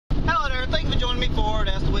me forward,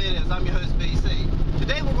 that's the way it is. I'm your host, BC.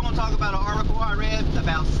 Today we're going to talk about an article I read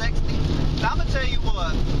about sexting. Now I'm going to tell you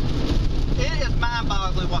what, it is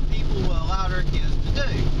mind-boggling what people will allow their kids to do.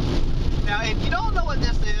 Now if you don't know what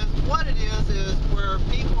this is, what it is where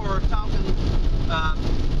people are talking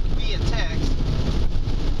via text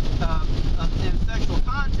in sexual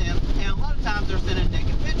content, and a lot of times they're sending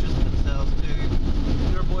naked pictures of themselves to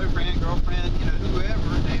their boyfriend, girlfriend,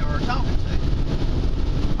 whoever they are talking to.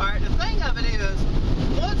 Alright, the thing of it is,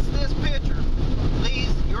 once this picture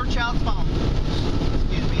leaves your child's phone,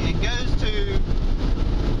 and goes to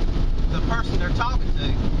the person they're talking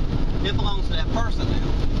to, it belongs to that person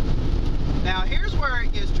now. Now, here's where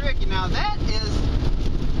it gets tricky. Now, that is,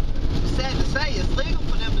 sad to say, it's legal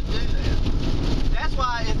for them to do that. That's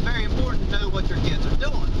why it's very important to know what your kids are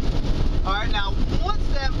doing. Alright, now, once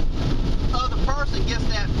that other person gets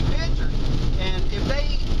that picture, and if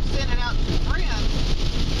they send it out to friends,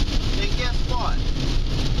 then guess what?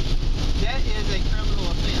 That is a criminal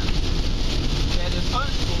offense. That is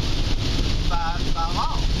punishable by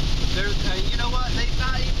law. There's, you know what? They've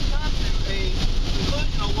not even come to a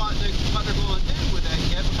conclusion on what they're going to do with that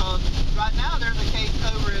yet, because right now there's a case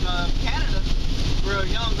over in Canada where a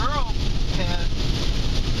young girl has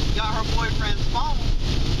got her boyfriend's phone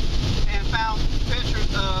and found pictures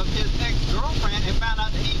of his ex-girlfriend and found out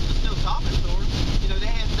that he was still talking to her.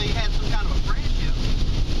 They had some kind of a friendship.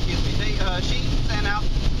 She sent out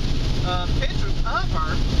pictures of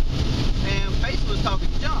her and basically was talking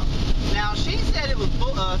junk. Now, she said it was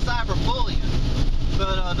cyberbullying,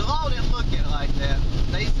 but the law didn't look at it like that.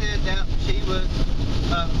 They said that she was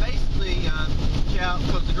basically,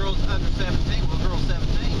 because the girl's under 17, well, the girl's 17,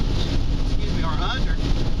 or under,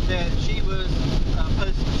 that she was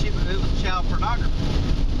it was child pornography.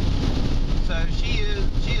 So she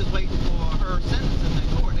is waiting for her sentence in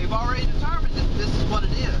the court. They've already determined that this is what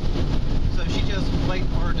it is. So she just waiting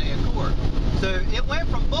for her day in court. So it went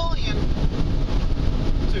from bullying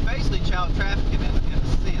to basically child trafficking in a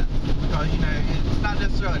sense, because it's not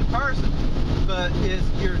necessarily the person, but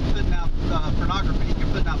you're putting out pornography. You're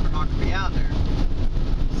putting out pornography out there.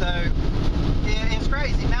 So it's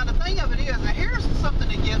crazy. Now the thing of it is, now here's something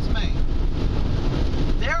that gets me.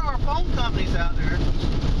 There are phone companies out there,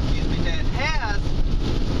 that has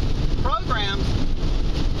programs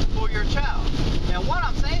for your child. Now what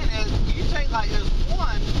I'm saying is, you take like this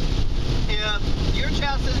one, if your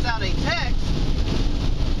child sends out a text,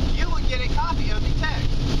 you would get a copy of the text.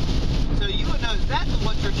 So you would know exactly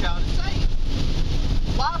what your child is saying.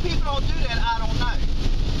 Why people don't do that, I don't know.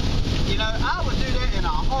 I would do that in a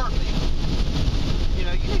heartbeat. You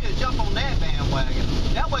need to jump on that bandwagon.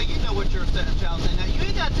 That way you know what your child's saying. Now you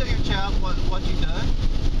ain't got to tell your child what you've done.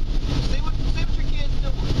 See what your kid's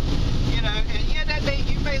doing. And that day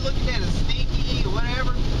you may look at that as sneaky or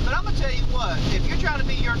whatever, but I'm gonna tell you what, if you're trying to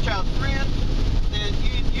be your child's friend, then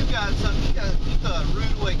you got a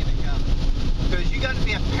rude awakening coming. Because you got to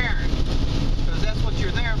be a parent. Because that's what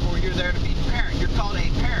you're there for. You're there to be the parent. You're called a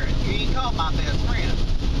parent. You ain't called my best friend.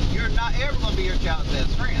 You're not ever gonna be your child's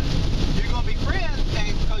best friend. You're gonna be friends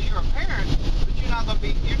because you're a parent, but you're not gonna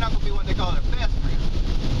be what they call their best friend.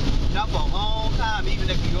 Not for a long time, even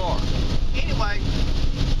if you are. Anyway,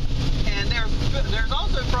 and there's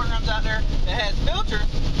also programs out there that has filters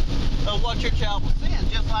of what your child will send.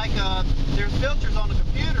 Just like there's filters on the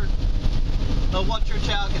computer of what your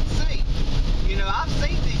child can see. I've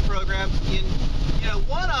seen these programs.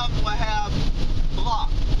 One of them will have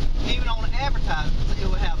blocked. Even on advertisements, it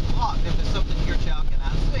will have blocked if it's something your child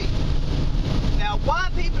cannot see. Now, why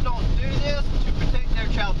people don't do this to protect their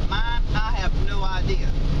child's mind, I have no idea.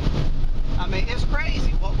 I mean, it's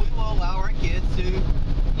crazy what we will allow our kids to,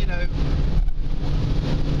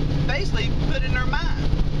 basically put in their mind.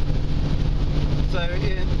 So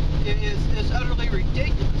it's utterly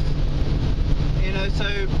ridiculous.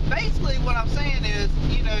 So basically what I'm saying is,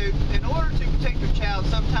 in order to protect your child,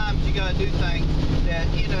 sometimes you got to do things that,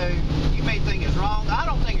 you may think is wrong. I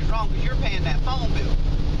don't think it's wrong because you're paying that phone bill.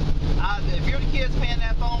 If you're the kids paying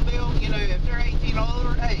that phone bill, if they're 18 or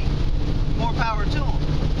older, hey, more power to them.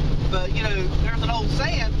 But, there's an old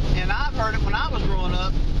saying, and I've heard it when I was growing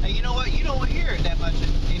up, and you know what? You don't hear it that much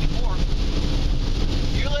anymore.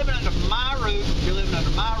 You're living under my roof, you're living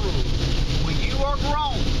under my rules. When you are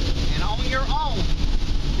grown and on your own,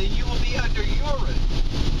 then you will be under your roof.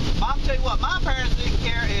 I'm tell you what, my parents didn't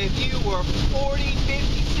care if you were 40,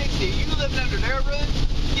 50, 60. If you living under their roof,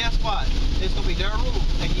 guess what? It's going to be their rules,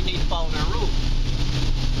 and you need to follow their rules.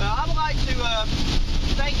 So I would like to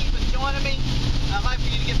thank you for joining me. I'd like for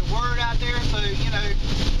you to get the word out there so,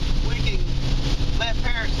 we can let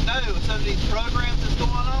parents know some of these programs that's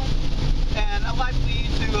going on. And I'd like for you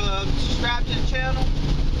to subscribe to the channel.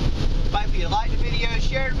 If you like the video,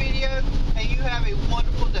 share the video, and you have a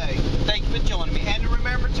wonderful day. Thank you for joining me. And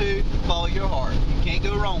remember to follow your heart. You can't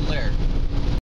go wrong there.